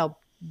do, is help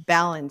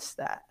balance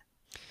that.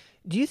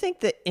 Do you think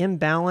that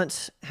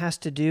imbalance has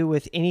to do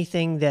with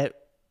anything that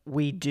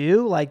we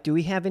do? Like, do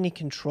we have any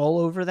control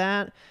over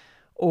that?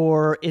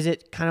 Or is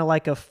it kind of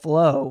like a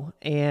flow,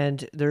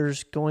 and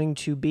there's going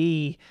to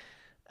be,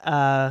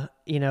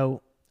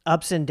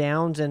 ups and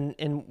downs,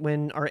 and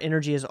when our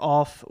energy is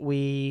off,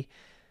 we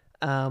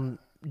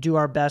do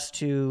our best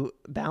to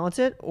balance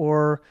it?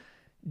 Or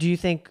do you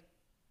think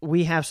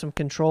we have some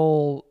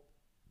control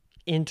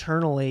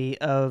internally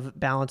of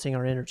balancing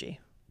our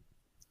energy?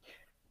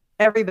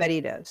 Everybody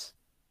does.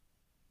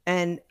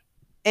 And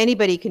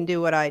anybody can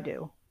do what I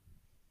do.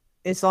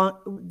 As long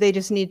they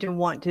just need to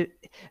want to.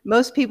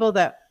 Most people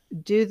that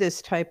do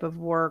this type of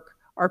work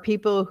are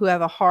people who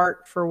have a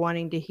heart for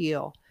wanting to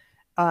heal.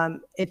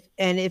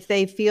 If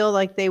they feel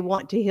like they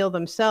want to heal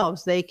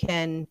themselves, they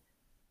can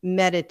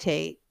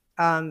meditate,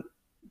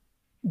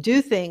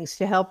 do things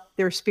to help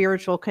their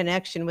spiritual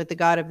connection with the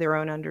God of their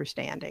own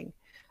understanding,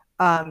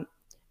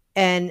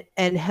 and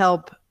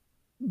help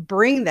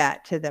bring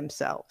that to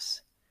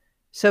themselves.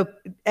 So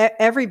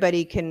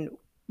everybody can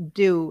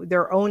do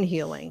their own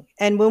healing.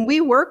 And when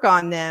we work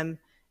on them,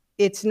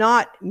 it's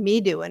not me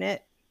doing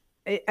it.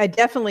 It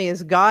definitely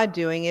is God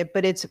doing it,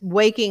 but it's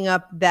waking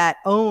up that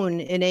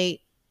own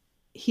innate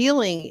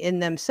healing in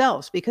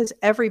themselves, because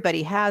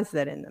everybody has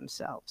that in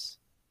themselves.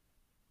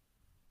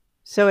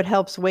 So it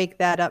helps wake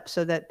that up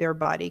so that their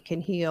body can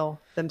heal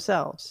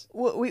themselves.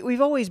 Well,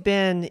 we've always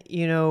been,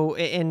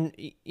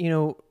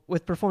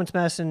 with performance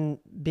medicine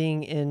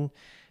being in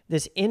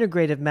this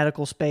integrative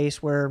medical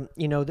space where,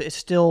 it's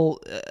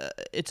still,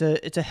 it's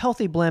a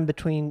healthy blend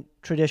between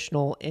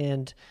traditional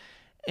and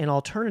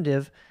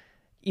alternative.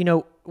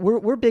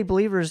 We're big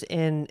believers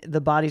in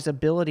the body's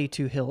ability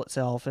to heal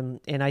itself.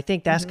 And I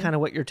think that's kind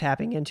of what you're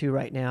tapping into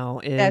right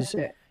now That's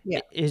it.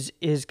 Yeah.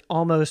 is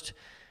almost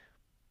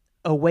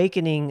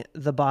awakening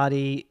the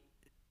body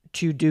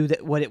to do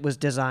that what it was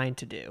designed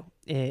to do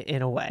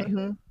in a way.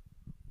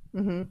 Mm-hmm.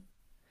 Mm-hmm.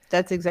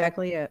 That's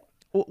exactly it.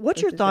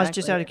 What's your thoughts,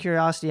 just out of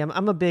curiosity?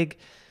 I'm a big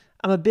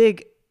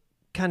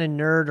kind of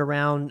nerd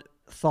around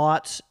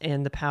thoughts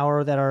and the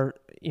power that our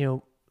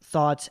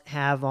thoughts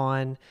have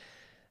on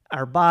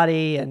our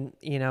body and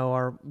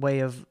our way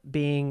of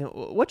being.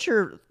 What's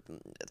your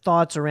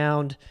thoughts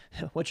around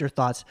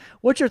thoughts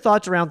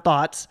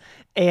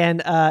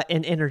and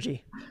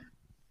energy?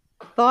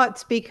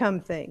 Thoughts become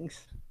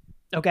things.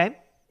 Okay,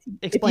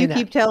 explain that.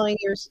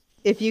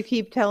 If you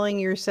keep telling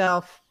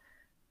yourself,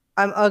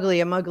 I'm ugly,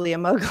 I'm ugly,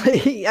 I'm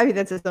ugly. I mean,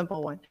 that's a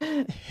simple one.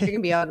 You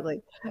can be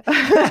ugly.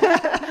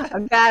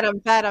 I'm fat, I'm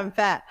fat, I'm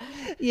fat.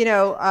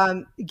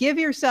 Give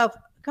yourself,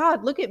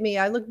 God, look at me.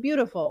 I look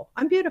beautiful.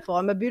 I'm beautiful.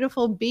 I'm a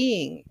beautiful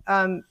being.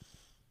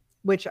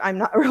 Which I'm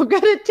not real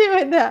good at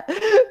doing that.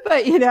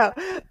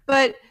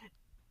 But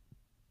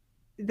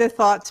the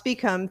thoughts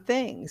become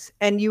things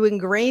and you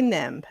ingrain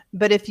them.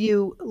 But if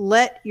you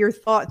let your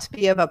thoughts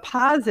be of a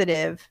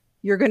positive,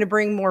 you're going to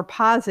bring more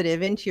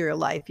positive into your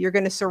life. You're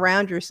going to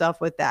surround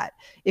yourself with that.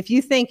 If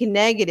you think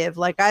negative,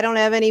 like I don't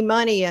have any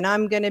money and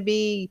I'm going to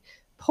be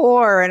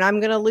poor and I'm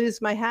going to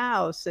lose my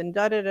house and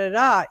da da da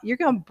da, you're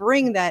going to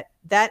bring that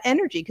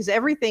energy, because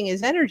everything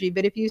is energy.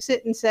 But if you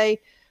sit and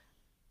say,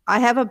 I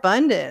have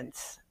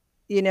abundance,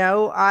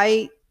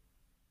 I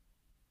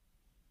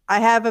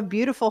have a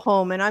beautiful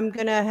home and I'm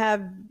going to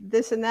have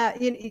this and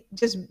that, you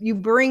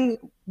bring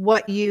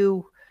what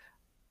your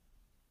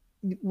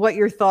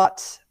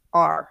thoughts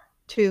are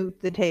to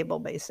the table,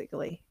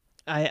 basically.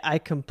 I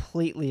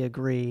completely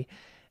agree.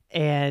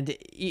 And,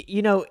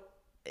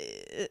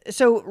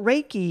 so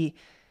Reiki,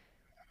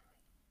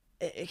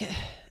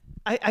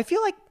 I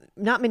feel like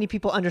not many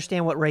people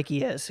understand what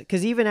Reiki is,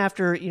 because even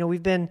after,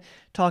 we've been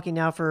talking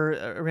now for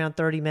around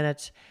 30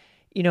 minutes,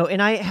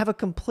 and I have a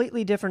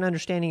completely different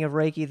understanding of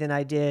Reiki than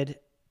I did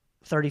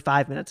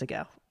 35 minutes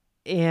ago.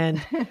 And,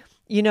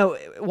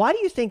 why do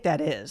you think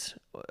that is?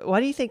 Why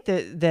do you think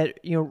that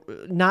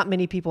not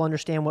many people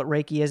understand what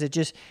Reiki is?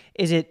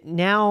 Is it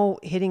now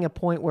hitting a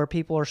point where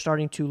people are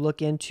starting to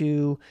look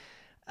into,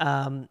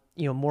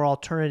 more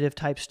alternative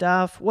type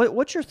stuff?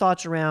 What's your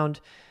thoughts around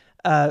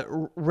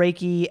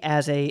Reiki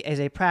as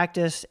a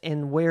practice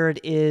and where it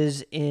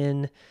is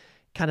in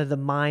kind of the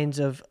minds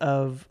of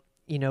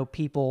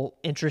people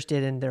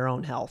interested in their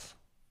own health?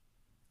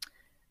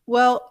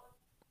 Well,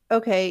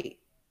 okay.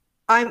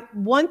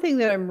 One thing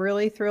that I'm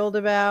really thrilled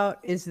about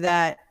is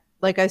that,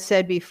 like I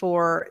said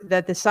before,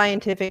 that the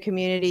scientific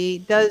community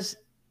does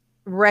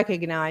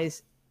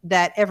recognize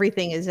that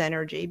everything is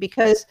energy.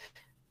 Because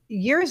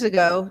years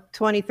ago,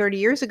 20, 30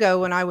 years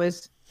ago,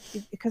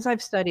 because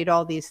I've studied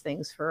all these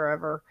things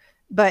forever,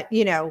 but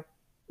people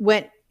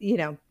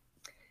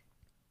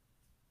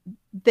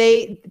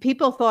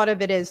thought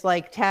of it as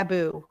like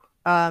taboo,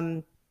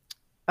 not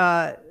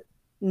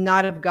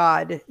of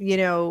God,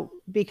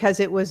 because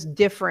it was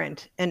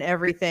different and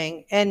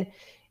everything. And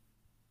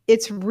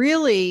it's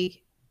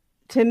really,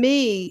 to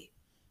me,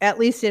 at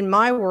least in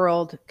my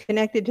world,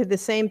 connected to the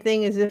same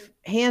thing as if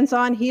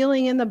hands-on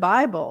healing in the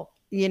Bible,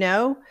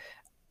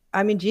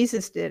 I mean,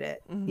 Jesus did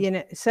it,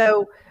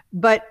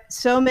 but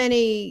so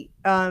many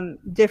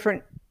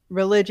different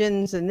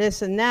religions and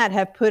this and that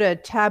have put a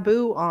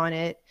taboo on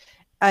it.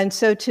 And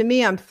so to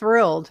me, I'm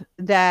thrilled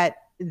that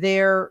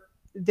they're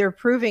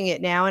proving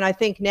it now. And I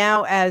think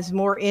now, as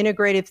more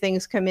integrative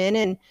things come in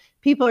and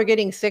people are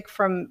getting sick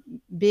from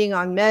being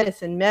on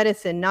medicine,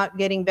 not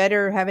getting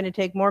better, having to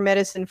take more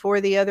medicine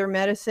for the other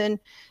medicine,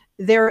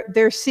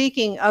 they're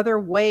seeking other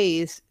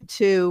ways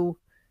to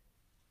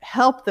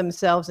help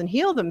themselves and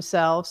heal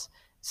themselves.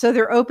 So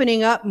they're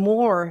opening up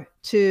more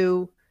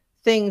to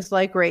things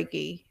like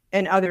Reiki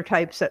and other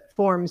types of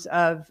forms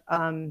of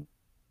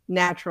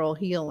natural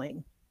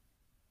healing.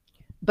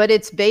 But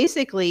it's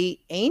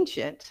basically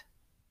ancient.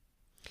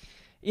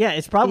 Yeah,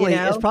 it's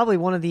probably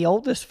one of the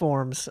oldest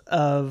forms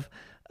of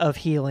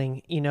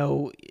healing,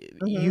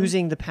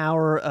 using the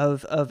power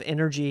of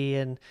energy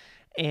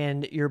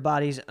and your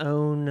body's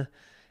own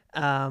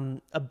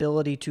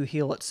ability to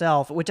heal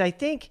itself, which I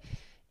think,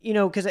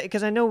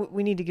 because I know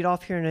we need to get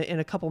off here in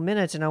a couple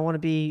minutes and I want to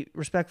be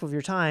respectful of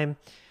your time.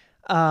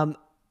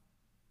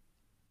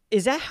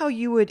 Is that how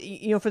you would,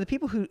 for the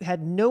people who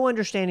had no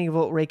understanding of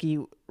what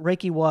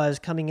Reiki was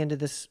coming into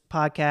this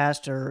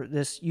podcast or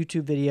this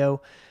YouTube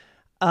video,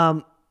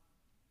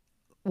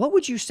 what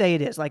would you say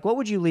it is? Like, what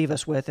would you leave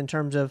us with in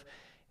terms of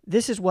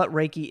this is what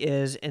Reiki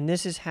is, and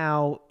this is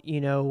how,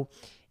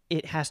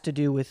 it has to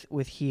do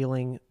with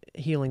healing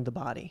the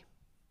body?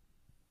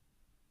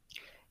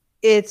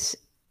 It's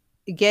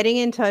getting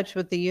in touch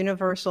with the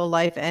universal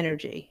life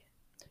energy,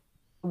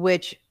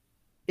 which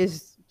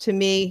is, to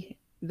me,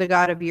 the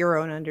God of your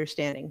own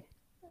understanding.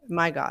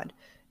 My God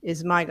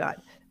is my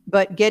God.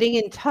 But getting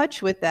in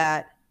touch with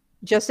that,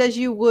 just as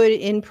you would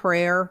in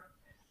prayer,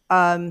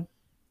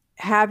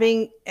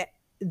 having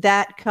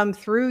that come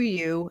through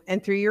you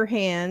and through your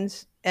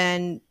hands.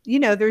 And,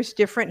 there's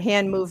different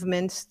hand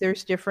movements.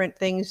 There's different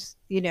things,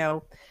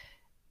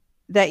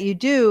 that you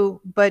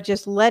do, but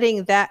just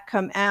letting that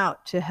come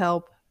out to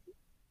help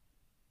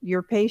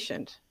your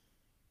patient.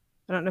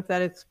 I don't know if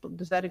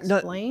does that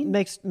explain?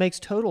 No, makes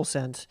total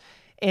sense.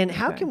 And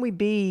how can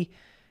we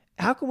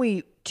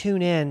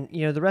tune in,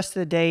 the rest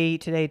of the day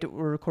today,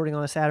 we're recording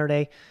on a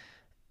Saturday.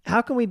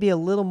 How can we be a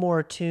little more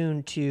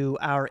attuned to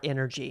our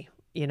energy?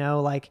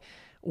 Like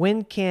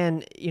when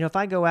can, if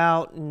I go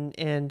out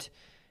and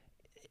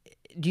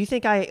do you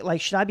think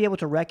should I be able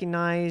to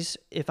recognize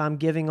if I'm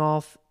giving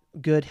off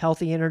good,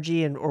 healthy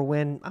energy or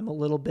when I'm a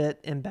little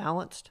bit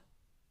imbalanced?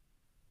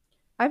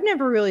 I've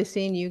never really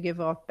seen you give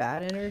off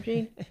bad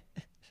energy.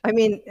 I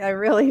mean, I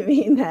really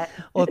mean that.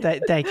 Well,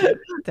 thank you.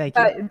 Thank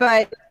you.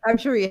 But I'm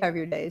sure you have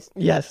your days.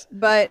 Yes.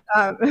 But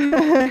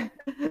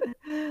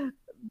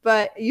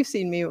but you've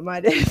seen me with my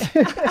days.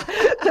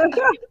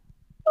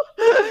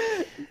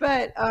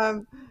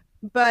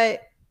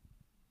 But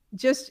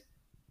just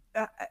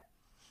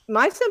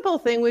my simple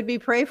thing would be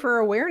pray for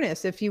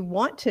awareness. If you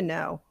want to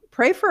know,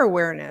 pray for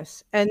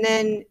awareness, and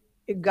then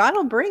God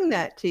will bring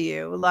that to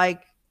you.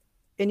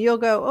 And you'll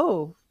go,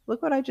 oh,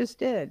 look what I just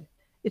did.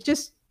 It's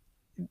just,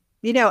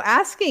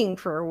 asking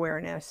for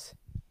awareness.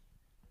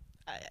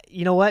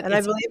 You know what? And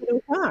I believe it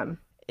will come.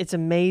 It's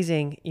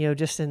amazing,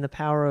 just in the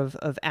power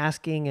of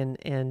asking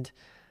and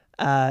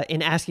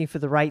in asking for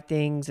the right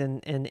things,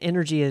 and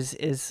energy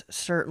is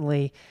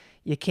certainly,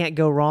 you can't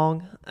go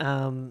wrong.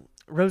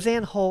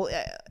 Roseanne Hull,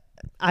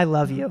 I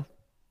love you.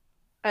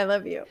 I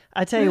love you.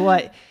 I tell you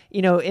what,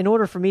 in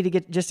order for me to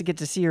get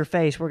to see your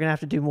face, we're going to have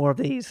to do more of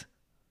these.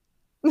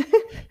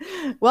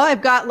 Well,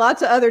 I've got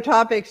lots of other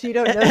topics you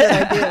don't know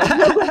that I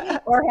do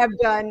or have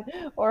done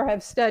or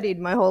have studied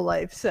my whole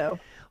life. So,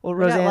 well,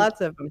 Roseanne,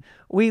 lots of them.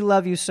 We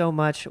love you so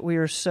much. We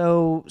are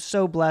so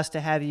blessed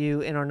to have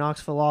you in our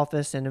Knoxville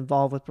office and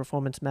involved with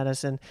performance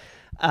medicine.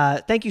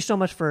 Thank you so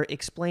much for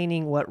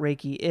explaining what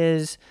Reiki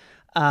is.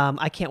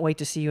 I can't wait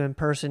to see you in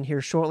person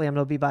here shortly. I'm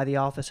going to be by the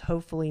office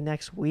hopefully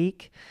next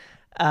week.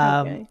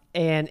 Okay.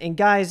 And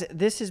guys,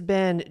 this has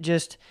been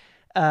just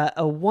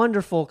a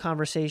wonderful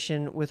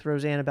conversation with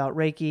Roseanne about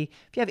Reiki.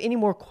 If you have any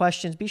more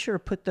questions, be sure to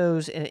put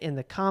those in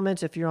the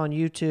comments. If you're on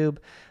YouTube,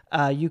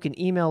 you can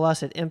email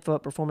us at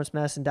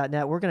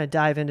info@performancemedicine.net. We're going to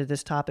dive into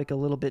this topic a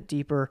little bit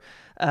deeper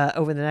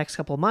over the next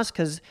couple of months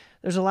because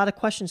there's a lot of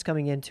questions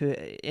coming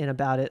in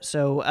about it.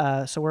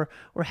 So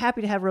we're happy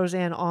to have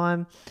Roseanne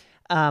on.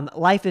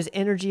 Life is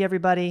energy,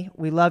 everybody.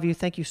 We love you.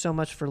 Thank you so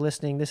much for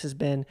listening. This has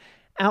been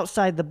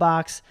Outside the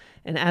Box.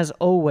 And as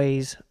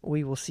always,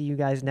 we will see you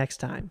guys next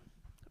time.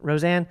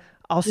 Roseanne,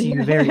 I'll see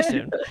you very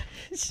soon.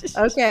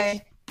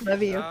 Okay.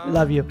 Love you.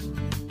 Love you.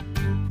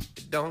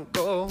 Don't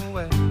go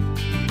away.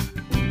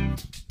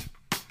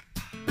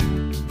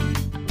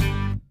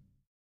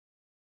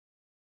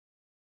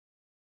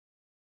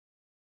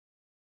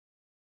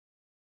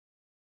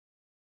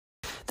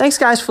 Thanks,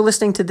 guys, for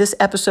listening to this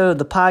episode of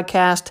the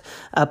podcast.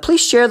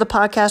 Please share the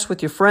podcast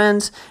with your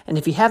friends. And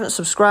if you haven't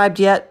subscribed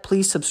yet,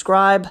 please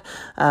subscribe.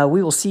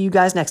 We will see you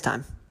guys next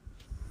time.